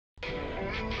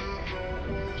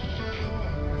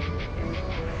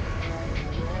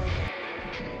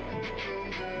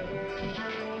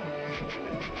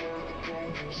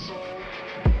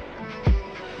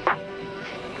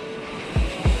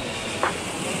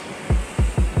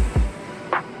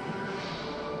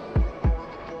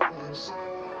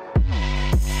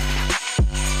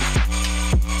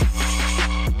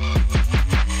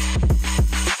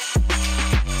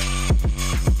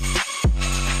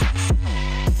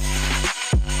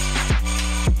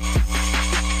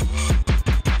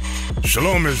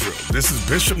Shalom, Israel. This is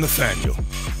Bishop Nathaniel.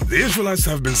 The Israelites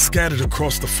have been scattered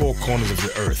across the four corners of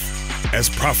the earth, as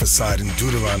prophesied in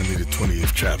Deuteronomy, the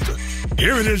 20th chapter.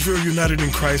 Here in Israel United in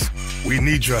Christ, we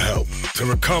need your help to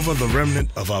recover the remnant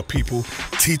of our people,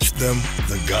 teach them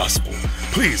the gospel.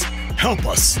 Please help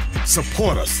us,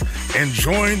 support us, and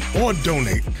join or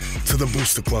donate to the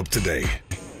Booster Club today.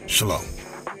 Shalom.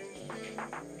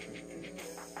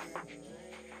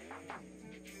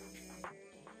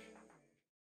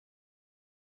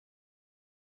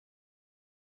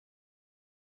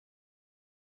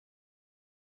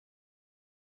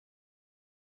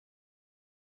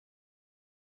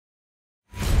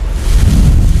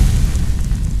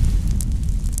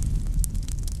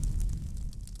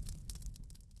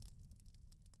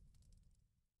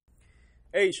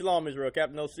 Hey, Shalom Israel,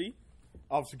 Captain OC.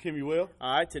 Officer Kimmy Will.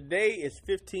 All right, today is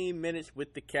 15 minutes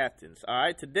with the captains. All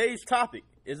right, today's topic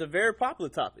is a very popular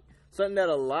topic, something that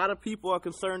a lot of people are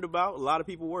concerned about, a lot of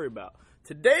people worry about.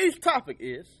 Today's topic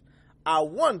is, I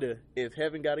wonder if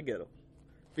heaven got a ghetto.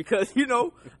 Because,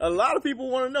 a lot of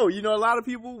people want to know. A lot of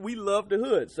people, we love the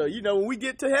hood. So, when we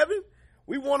get to heaven,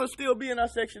 we want to still be in our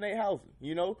Section 8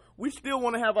 housing. We still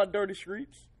want to have our dirty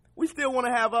streets. We still want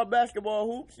to have our basketball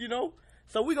hoops,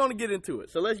 So we're going to get into it.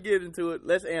 So let's get into it.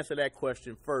 Let's answer that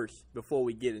question first before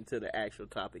we get into the actual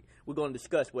topic. We're going to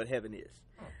discuss what heaven is.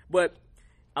 But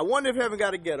I wonder if heaven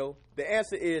got a ghetto. The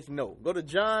answer is no. Go to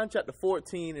John chapter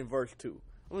 14 and verse 2.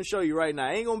 I'm going to show you right now.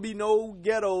 Ain't going to be no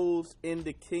ghettos in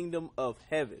the kingdom of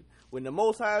heaven. When the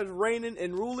Most High is reigning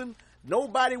and ruling,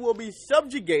 nobody will be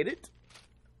subjugated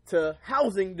to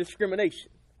housing discrimination.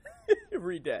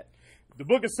 Read that. The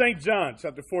book of St. John,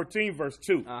 chapter 14, verse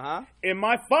 2. In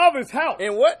my Father's house.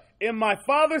 In what? In my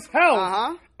Father's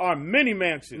house are many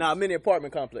mansions. Nah, many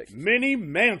apartment complexes. Many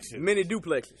mansions. Many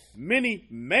duplexes. Many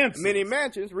mansions. Many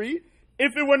mansions. Read.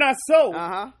 If it were not so,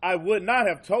 I would not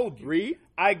have told you. Read.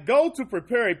 I go to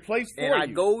prepare a place for you. And I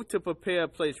go to prepare a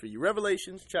place for you.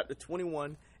 Revelations chapter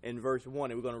 21 and verse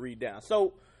 1, and we're going to read down.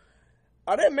 So,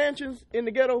 are there mansions in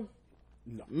the ghetto?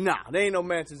 No. Nah, there ain't no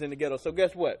mansions in the ghetto. So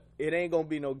guess what? It ain't going to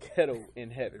be no ghetto in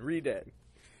heaven. Read that.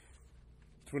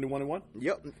 21 and 1?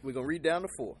 Yep. We're going to read down to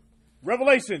 4.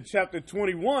 Revelation chapter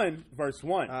 21, verse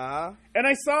 1. And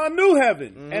I saw a new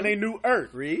heaven and a new earth.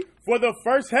 Read. For the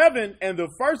first heaven and the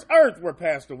first earth were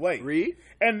passed away. Read.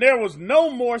 And there was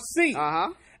no more sea.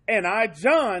 And I,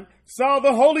 John, saw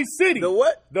the holy city. The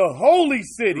what? The holy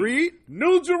city. Read.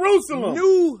 New Jerusalem.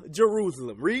 New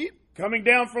Jerusalem. Read. Coming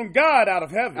down from God out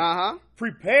of heaven.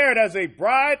 Prepared as a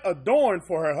bride adorned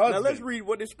for her husband. Now let's read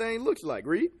what this thing looks like.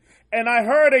 Read. And I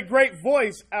heard a great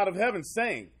voice out of heaven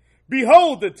saying,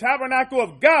 Behold, the tabernacle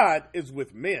of God is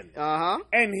with men.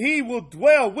 And he will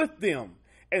dwell with them.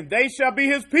 And they shall be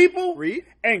his people. Read.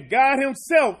 And God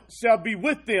himself shall be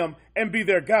with them and be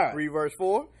their God. Read verse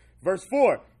 4. Verse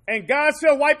 4. And God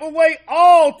shall wipe away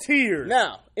all tears.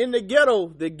 Now, in the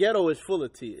ghetto is full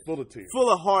of tears. Full of tears.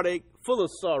 Full of heartache, full of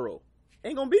sorrow.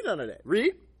 Ain't going to be none of that.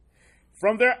 Read.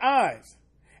 From their eyes.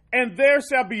 And there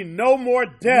shall be no more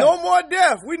death. No more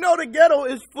death. We know the ghetto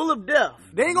is full of death.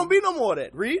 There ain't going to be no more of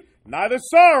that. Read. Neither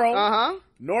sorrow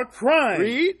nor crying.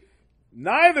 Read.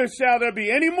 Neither shall there be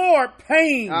any more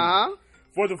pain.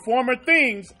 For the former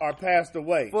things are passed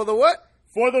away. For the what?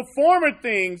 For the former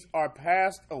things are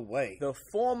passed away. The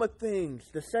former things,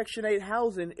 the Section 8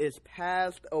 housing is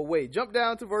passed away. Jump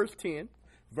down to verse 10.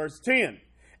 Verse 10.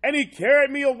 And he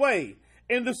carried me away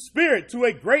in the spirit to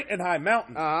a great and high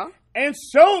mountain. And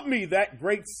showed me that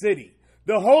great city,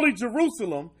 the holy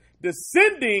Jerusalem,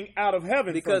 descending out of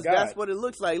heaven because from God. That's what it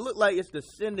looks like. It looks like it's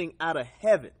descending out of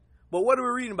heaven. But what are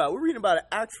we reading about? We're reading about an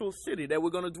actual city that we're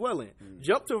going to dwell in.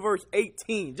 Jump to verse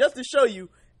 18, just to show you,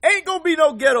 ain't going to be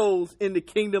no ghettos in the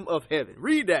kingdom of heaven.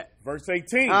 Read that. Verse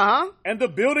 18. And the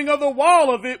building of the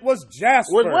wall of it was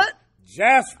jasper. Was what?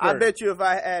 Jasper. I bet you if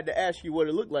I had to ask you what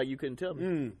it looked like, you couldn't tell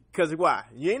me. Because why?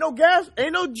 You ain't no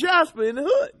jasper in the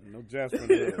hood. No jasper in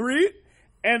the hood. Read.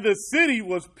 And the city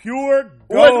was pure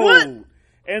gold. What?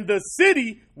 And the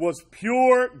city was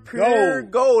pure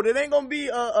gold. It ain't going to be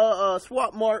a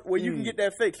swap mart where you can get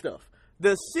that fake stuff.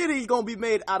 The city's going to be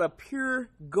made out of pure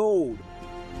gold.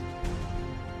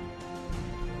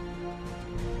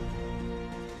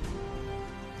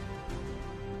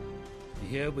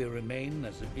 here we remain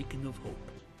as a beacon of hope.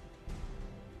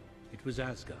 It was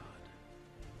Asgard.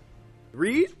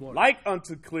 Read. Like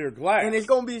unto clear glass. And it's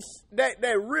going to be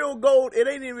that real gold. It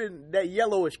ain't even that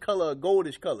yellowish color,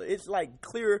 goldish color. It's like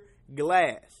clear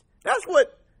glass. That's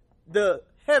what the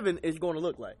heaven is going to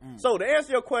look like. So to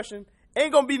answer your question,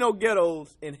 ain't going to be no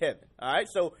ghettos in heaven. All right.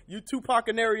 So you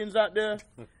Tupacanarians out there,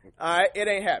 all right, it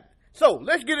ain't happening. So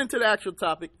let's get into the actual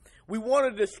topic. We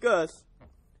want to discuss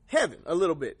heaven a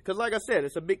little bit because, like I said,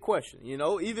 it's a big question. You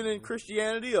know, even in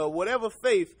Christianity or whatever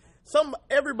faith,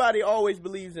 everybody always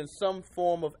believes in some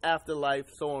form of afterlife,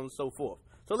 so on and so forth.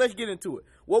 So let's get into it.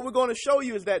 What we're going to show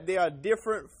you is that there are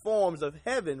different forms of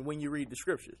heaven when you read the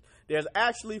scriptures. There's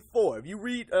actually 4. If you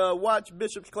watch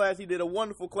Bishop's class, he did a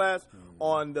wonderful class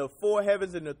on the 4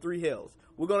 heavens and the 3 hells.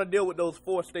 We're going to deal with those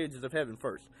 4 stages of heaven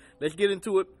first. Let's get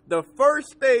into it. The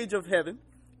first stage of heaven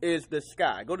is the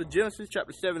sky. Go to Genesis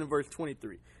chapter 7 and verse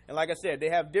 23. And like I said, they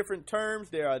have different terms.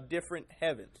 There are different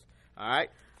heavens. All right.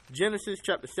 Genesis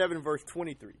chapter 7 verse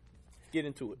 23. Let's get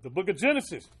into it. The book of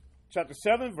Genesis chapter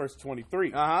 7 verse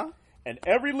 23. Uh-huh. And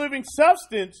every living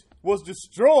substance was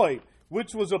destroyed,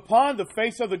 which was upon the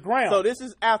face of the ground. So this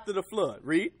is after the flood.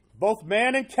 Read. Both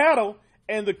man and cattle,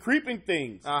 and the creeping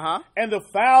things, Uh-huh. and the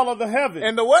fowl of the heaven.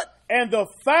 And the what? And the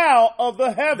fowl of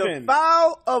the heaven. The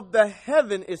fowl of the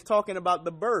heaven is talking about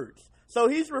the birds. So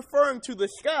he's referring to the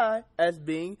sky as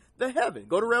being the heaven.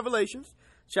 Go to Revelations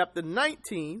chapter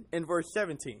 19 and verse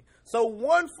 17. So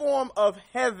one form of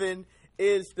heaven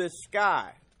is the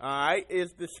sky. All right,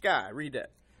 is the sky. Read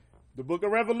that. The book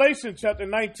of Revelation, chapter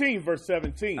 19, verse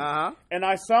 17. Uh-huh. And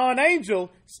I saw an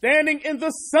angel standing in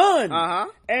the sun, Uh-huh.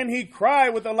 and he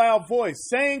cried with a loud voice,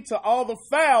 saying to all the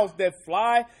fowls that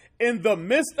fly in the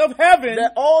midst of heaven.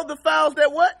 That all the fowls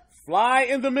that what? Fly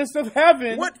in the midst of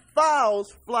heaven. What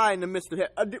fowls fly in the midst of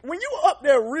heaven? When you were up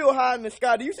there real high in the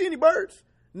sky, do you see any birds?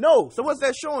 No. So what's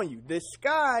that showing you? The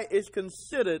sky is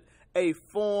considered a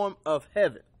form of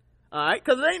heaven. All right?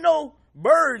 Because there ain't no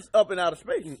birds up in outer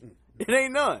space. It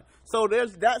ain't none. So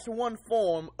that's one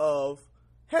form of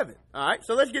heaven. All right?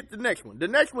 So let's get to the next one. The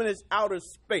next one is outer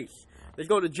space. Let's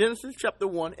go to Genesis chapter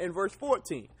 1 and verse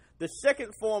 14. The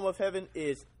second form of heaven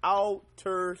is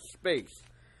outer space.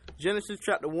 Genesis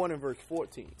chapter 1 and verse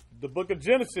 14. The book of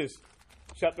Genesis,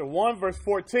 chapter 1, verse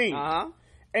 14. Uh-huh.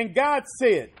 And God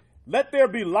said, let there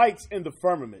be lights in the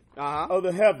firmament of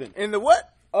the heaven. In the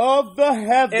what? Of the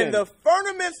heaven. In the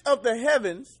firmaments of the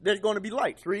heavens, there's going to be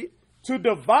lights. Read. To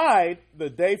divide the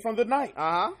day from the night.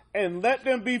 Uh-huh. And let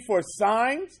them be for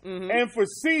signs and for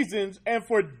seasons and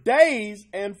for days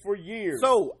and for years.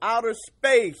 So, outer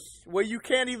space, where you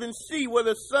can't even see where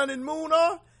the sun and moon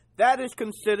are, that is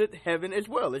considered heaven as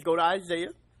well. Let's go to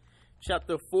Isaiah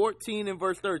chapter 14 and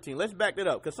verse 13. Let's back that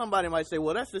up, because somebody might say,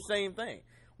 well, that's the same thing.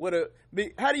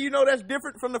 How do you know that's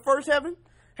different from the first heaven?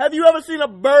 Have you ever seen a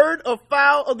bird, a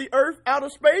fowl of the earth out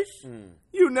of space?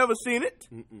 You've never seen it.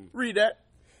 Read that.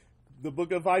 The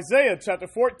book of Isaiah, chapter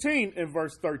 14 and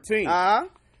verse 13. Uh-huh.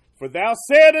 For thou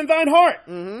said in thine heart,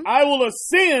 I will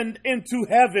ascend into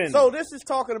heaven. So this is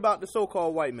talking about the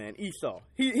so-called white man, Esau.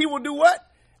 He will do what?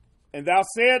 And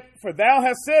for thou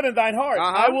hast said in thine heart,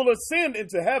 I will ascend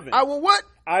into heaven. I will what?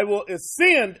 I will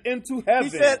ascend into heaven. He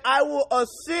said, I will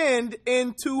ascend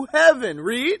into heaven.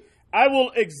 Read. I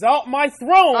will exalt my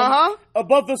throne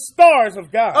above the stars of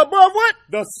God. Above what?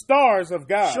 The stars of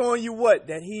God. Showing you what?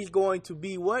 That he's going to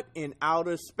be what? In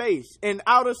outer space. And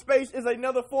outer space is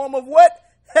another form of what?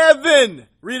 Heaven.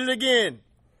 Read it again.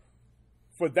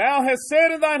 For thou hast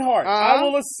said in thine heart, I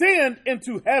will ascend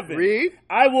into heaven. Read.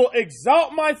 I will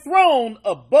exalt my throne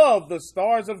above the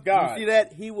stars of God. You see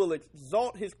that? He will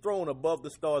exalt his throne above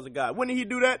the stars of God. When did he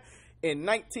do that? In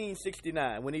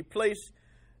 1969, when he placed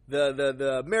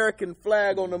the American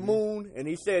flag on the moon, and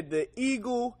he said, the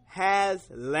eagle has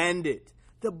landed.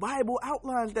 The Bible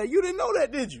outlines that. You didn't know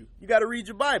that, did you? You got to read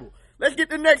your Bible. Let's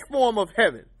get the next form of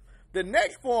heaven. The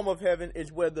next form of heaven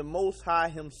is where the Most High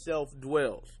himself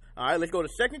dwells. All right, let's go to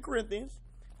 2 Corinthians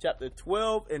chapter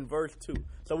 12 and verse 2.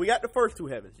 So we got the first 2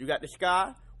 heavens. You got the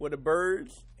sky where the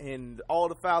birds and all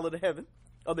the fowl of the heaven,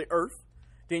 of the earth.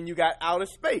 Then you got outer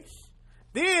space.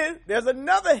 Then there's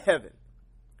another heaven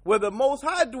where the Most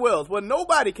High dwells, where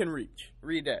nobody can reach.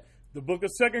 Read that. The book of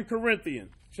 2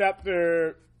 Corinthians,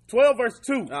 chapter 12, verse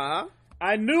 2.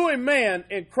 I knew a man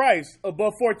in Christ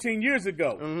above 14 years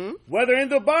ago. Whether in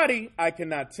the body, I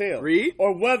cannot tell. Read.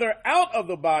 Or whether out of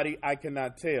the body, I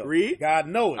cannot tell. Read. God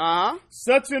knoweth.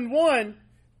 Such an one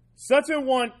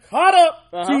caught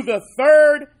up to the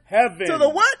third heaven. To the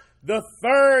what? The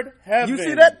third heaven. You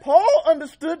see that? Paul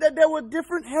understood that there were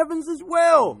different heavens as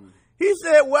well. He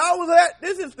said, where I was at,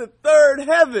 this is the third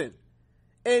heaven.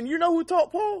 And you know who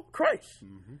taught Paul? Christ.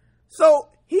 Mm-hmm. So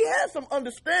he had some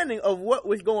understanding of what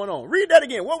was going on. Read that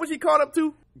again. What was he caught up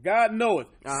to? God knoweth.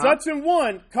 Such an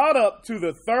one caught up to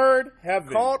the third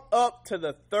heaven. Caught up to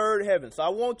the third heaven. So I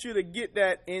want you to get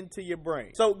that into your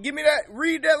brain. So give me that.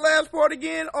 Read that last part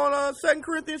again on 2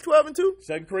 Corinthians 12 and 2.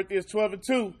 2 Corinthians 12 and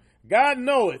 2. God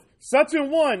knoweth. Such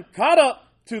an one caught up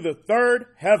to the third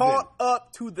heaven. Caught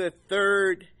up to the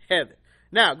third heaven.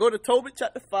 Now go to Tobit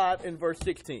chapter 5 and verse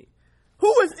 16.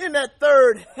 Who is in that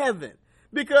third heaven?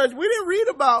 Because we didn't read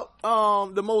about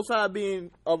the Most High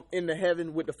being in the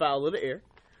heaven with the fowl of the air.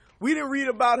 We didn't read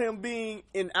about him being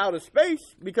in outer space,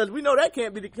 because we know that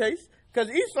can't be the case. Because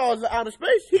Esau is in outer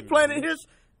space. He planted his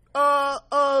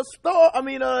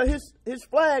his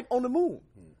flag on the moon.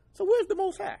 So where's the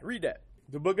Most High? Read that.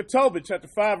 The book of Tobit, chapter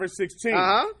 5, verse 16.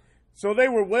 So they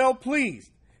were well pleased.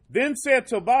 Then said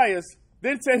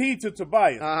he to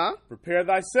Tobias, prepare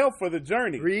thyself for the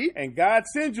journey. Read. And God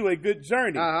send you a good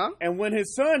journey. And when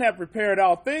his son had prepared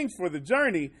all things for the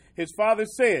journey, his father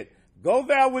said, go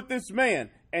thou with this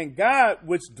man, and God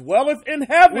which dwelleth in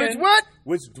heaven. Which what?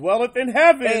 Which dwelleth in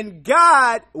heaven. And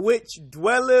God which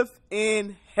dwelleth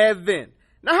in heaven.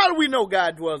 Now how do we know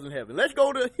God dwells in heaven? Let's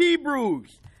go to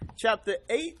Hebrews chapter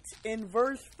 8 and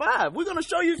verse 5. We're going to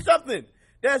show you something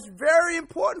that's very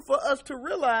important for us to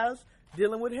realize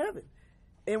dealing with heaven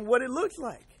and what it looks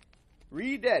like.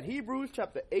 Read that. Hebrews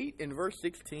chapter 8 and verse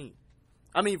 16.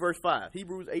 Verse 5.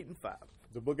 Hebrews 8 and 5.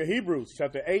 The book of Hebrews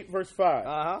chapter 8 verse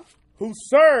 5. Who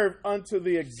serve unto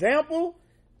the example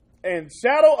and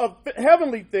shadow of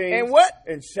heavenly things. And what?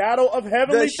 And shadow of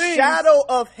heavenly things. The shadow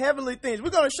of heavenly things.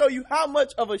 We're going to show you how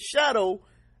much of a shadow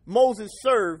Moses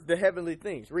served the heavenly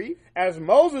things. Read. As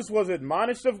Moses was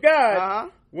admonished of God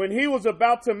when he was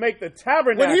about to make the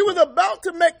tabernacle. When he was about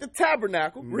to make the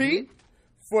tabernacle. Read.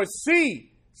 For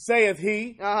see, saith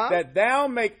he, that thou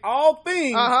make all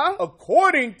things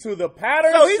according to the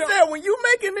pattern. So he said, when you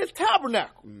making this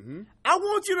tabernacle, I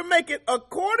want you to make it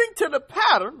according to the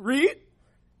pattern. Read.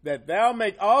 That thou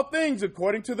make all things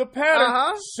according to the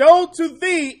pattern show to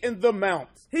thee in the mount.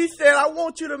 He said, I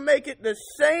want you to make it the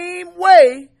same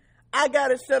way I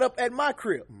got it set up at my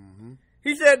crib.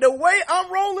 He said, the way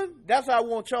I'm rolling, that's how I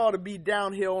want y'all to be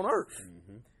down here on earth.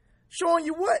 Showing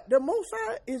you what? The Most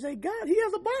High is a God. He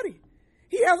has a body.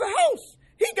 He has a house.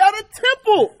 He got a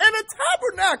temple and a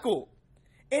tabernacle.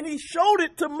 And he showed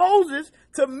it to Moses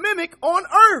to mimic on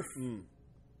earth.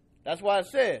 That's why it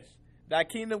says, thy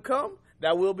kingdom come,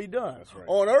 thy will be done. That's right.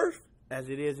 On earth as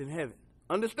it is in heaven.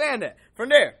 Understand that. From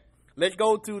there, let's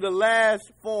go to the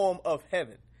last form of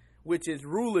heaven, which is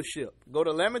rulership. Go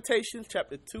to Lamentations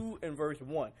chapter 2 and verse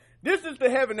 1. This is the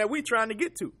heaven that we're trying to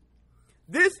get to.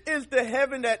 This is the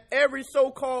heaven that every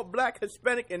so-called black,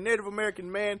 Hispanic, and Native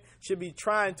American man should be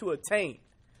trying to attain.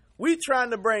 We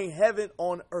trying to bring heaven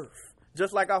on earth,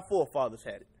 just like our forefathers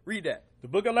had it. Read that. The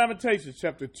book of Lamentations,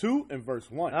 chapter 2 and verse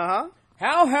 1.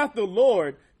 How hath the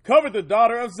Lord covered the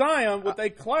daughter of Zion with a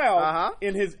cloud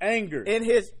in his anger? In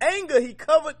his anger, he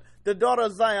covered the daughter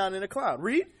of Zion in a cloud.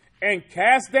 Read. And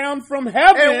cast down from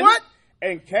heaven. And what?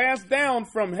 And cast down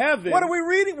from heaven. What are we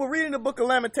reading? We're reading the book of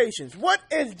Lamentations. What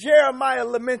is Jeremiah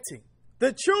lamenting?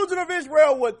 The children of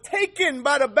Israel were taken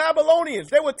by the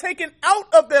Babylonians. They were taken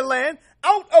out of their land,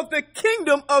 out of the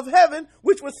kingdom of heaven,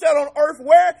 which was set on earth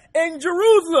where? In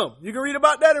Jerusalem. You can read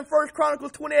about that in 1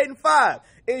 Chronicles 28 and 5.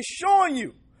 It's showing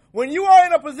you when you are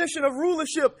in a position of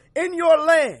rulership in your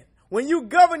land, when you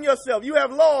govern yourself, you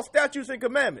have laws, statutes, and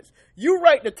commandments. You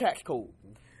write the tax code.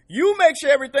 You make sure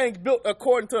everything's built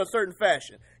according to a certain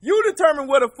fashion. You determine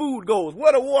where the food goes,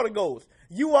 where the water goes.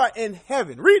 You are in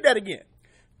heaven. Read that again.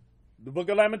 The book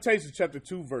of Lamentations, chapter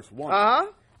 2, verse 1.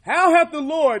 How hath the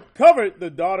Lord covered the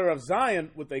daughter of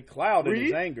Zion with a cloud in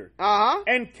his anger?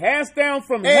 And cast down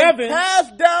from heaven.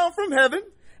 Cast down from heaven.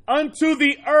 Unto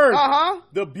the earth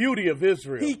the beauty of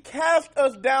Israel. He cast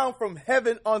us down from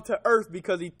heaven onto earth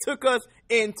because he took us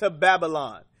into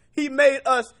Babylon. He made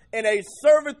us in a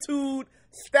servitude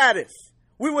status.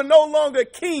 We were no longer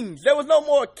kings. There was no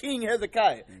more King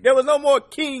Hezekiah. There was no more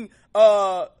King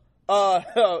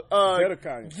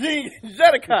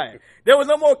Zedekiah. There was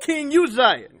no more King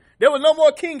Uzziah. There was no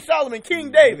more King Solomon,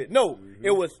 King David. No,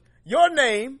 it was, your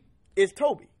name is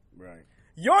Toby. Right.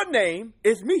 Your name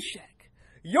is Meshach.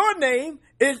 Your name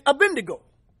is Abednego.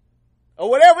 Or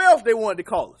whatever else they wanted to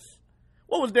call us.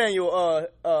 What was Daniel's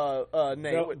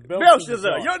name?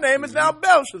 Belshazzar. Your name is now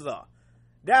Belshazzar.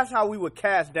 That's how we were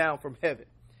cast down from heaven.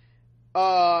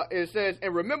 It says,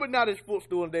 and remember not his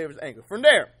footstool in David's anger. From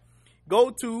there, go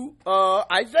to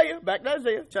Isaiah, back to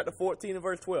Isaiah, chapter 14 and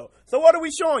verse 12. So what are we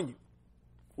showing you?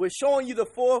 We're showing you the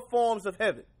four forms of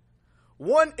heaven.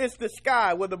 One is the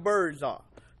sky where the birds are.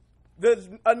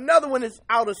 Another one is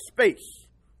outer space.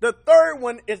 The third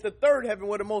one is the third heaven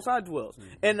where the Most High dwells.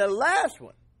 And the last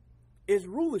one is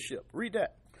rulership. Read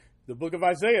that. The book of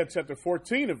Isaiah, chapter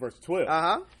 14 and verse 12.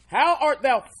 How art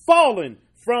thou fallen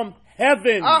from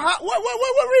heaven? What?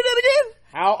 Read that again.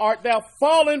 How art thou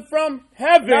fallen from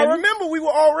heaven? Now remember, we were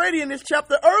already in this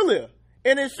chapter earlier.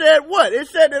 And it said what? It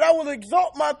said that I will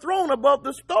exalt my throne above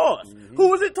the stars. Who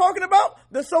was it talking about?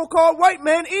 The so-called white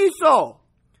man Esau.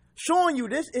 Showing you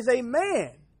this is a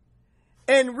man.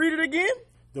 And read it again.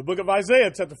 The book of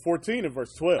Isaiah, chapter 14 and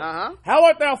verse 12. How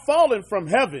art thou fallen from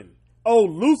heaven, O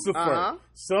Lucifer,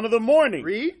 son of the morning?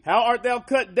 Read. How art thou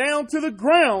cut down to the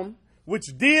ground, which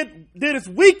didst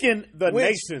weaken the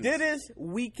nations? Didst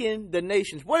weaken the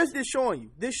nations. What is this showing you?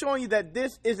 This showing you that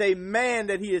this is a man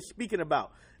that he is speaking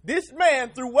about. This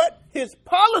man, through what? His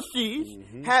policies,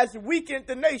 has weakened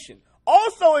the nation.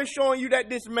 Also, it's showing you that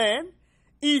this man,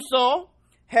 Esau,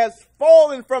 has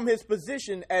fallen from his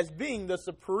position as being the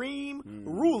supreme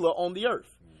ruler on the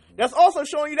earth. That's also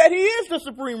showing you that he is the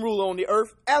supreme ruler on the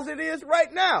earth as it is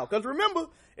right now. Because remember,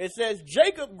 it says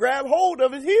Jacob grabbed hold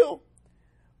of his heel,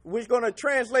 which is going to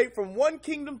translate from one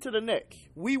kingdom to the next.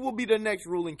 We will be the next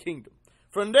ruling kingdom.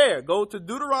 From there, go to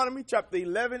Deuteronomy chapter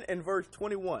 11 and verse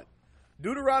 21.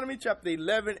 Deuteronomy chapter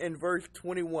 11 and verse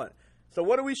 21. So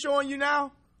what are we showing you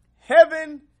now?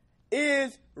 Heaven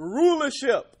is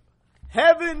rulership.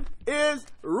 Heaven is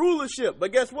rulership.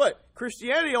 But guess what?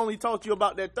 Christianity only taught you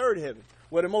about that third heaven,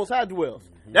 where the Most High dwells.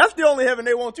 That's the only heaven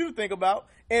they want you to think about.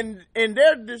 And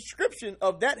their description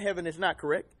of that heaven is not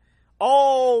correct.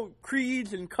 All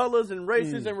creeds and colors and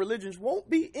races and religions won't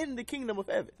be in the kingdom of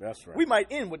heaven. That's right. We might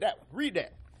end with that one. Read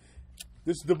that.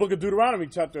 This is the book of Deuteronomy,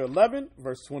 chapter 11,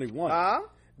 verse 21.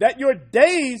 That your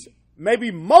days may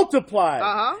be multiplied,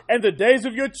 and the days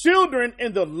of your children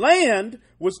in the land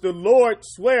which the Lord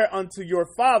sware unto your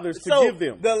fathers to give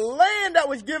them. The land that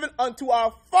was given unto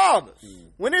our fathers,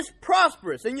 when it's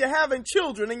prosperous and you're having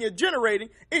children and you're generating,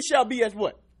 it shall be as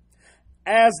what?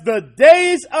 As the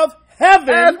days of heaven.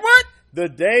 As what? The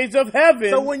days of heaven.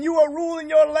 So when you are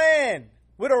ruling your land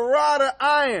with a rod of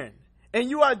iron and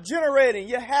you are generating,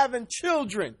 you're having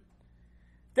children,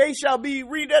 they shall be,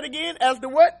 read that again, as the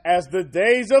what? As the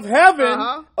days of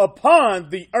heaven upon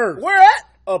the earth. Where at?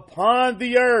 Upon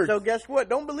the earth. So guess what?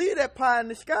 Don't believe that pie in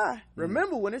the sky.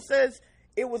 Remember when it says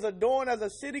it was adorned as a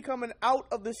city coming out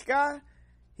of the sky?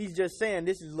 He's just saying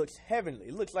this looks heavenly.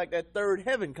 It looks like that third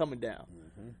heaven coming down.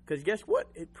 Because guess what?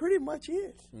 It pretty much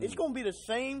is. It's going to be the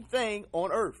same thing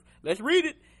on earth. Let's read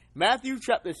it. Matthew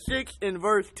chapter 6 and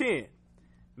verse 10.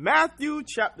 Matthew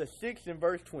chapter 6 and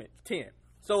verse 10.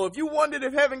 So if you wondered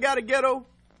if heaven got a ghetto,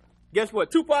 guess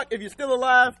what? Tupac, if you're still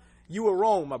alive, you were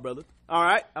wrong, my brother. All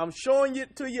right? I'm showing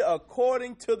it to you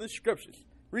according to the scriptures.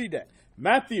 Read that.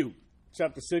 Matthew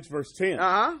chapter 6, verse 10.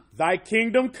 Thy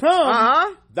kingdom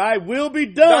come, thy will be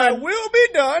done. Thy will be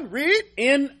done. Read.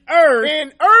 In earth.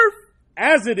 In earth.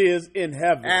 As it is in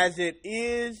heaven. As it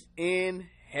is in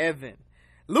heaven.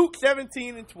 Luke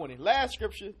 17 and 20. Last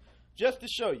scripture, just to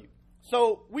show you.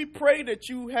 So we pray that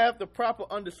you have the proper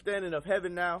understanding of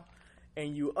heaven now,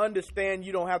 and you understand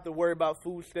you don't have to worry about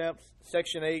food stamps,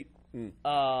 Section 8,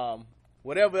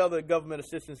 whatever other government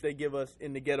assistance they give us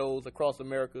in the ghettos across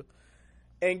America.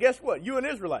 And guess what? You're an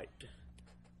Israelite.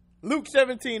 Luke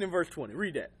 17 and verse 20.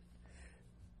 Read that.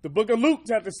 The book of Luke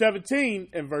chapter 17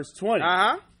 and verse 20.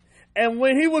 And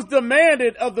when he was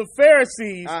demanded of the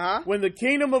Pharisees when the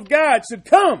kingdom of God should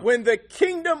come. When the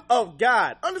kingdom of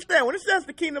God. Understand, when it says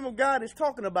the kingdom of God, it's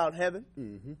talking about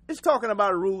heaven. It's talking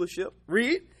about a rulership.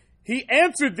 Read. He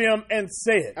answered them and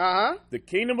said, the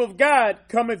kingdom of God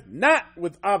cometh not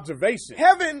with observation.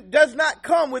 Heaven does not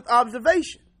come with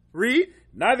observation. Read.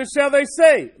 Neither shall they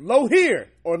say, lo here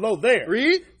or lo there.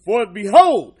 Read. For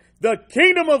behold, the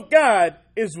kingdom of God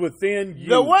is within you.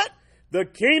 The what? The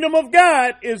kingdom of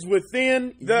God is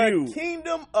within you. The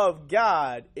kingdom of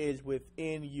God is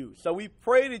within you. So we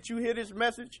pray that you hear this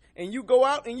message and you go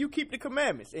out and you keep the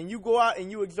commandments. And you go out and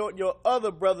you exhort your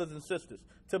other brothers and sisters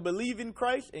to believe in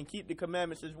Christ and keep the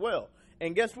commandments as well.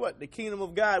 And guess what? The kingdom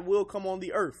of God will come on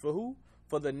the earth. For who?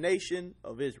 For the nation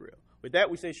of Israel. With that,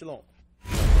 we say shalom.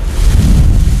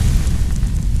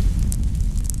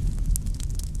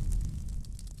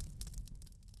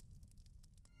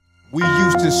 We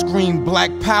used to scream black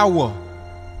power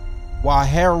while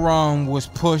heroin was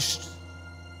pushed.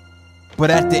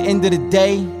 But at the end of the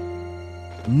day,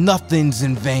 nothing's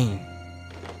in vain.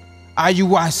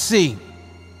 IUIC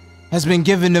has been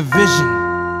given a vision.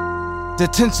 The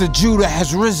tents of Judah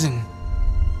has risen.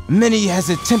 Many has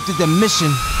attempted the mission,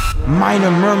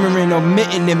 minor murmuring,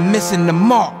 omitting, and missing the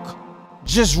mark.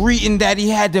 Just reading that he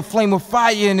had the flame of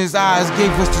fire in his eyes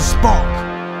gave us the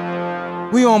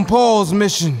spark. We on Paul's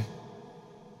mission.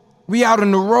 We out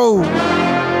on the road,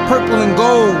 purple and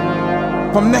gold,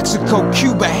 from Mexico,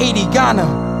 Cuba, Haiti,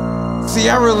 Ghana,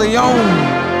 Sierra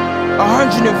Leone.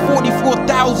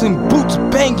 144,000 boots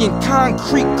banging,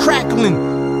 concrete crackling.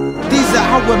 These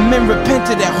are our men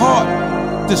repented at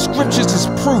heart. The scriptures is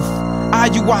proof.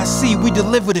 IUIC, we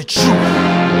deliver the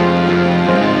truth.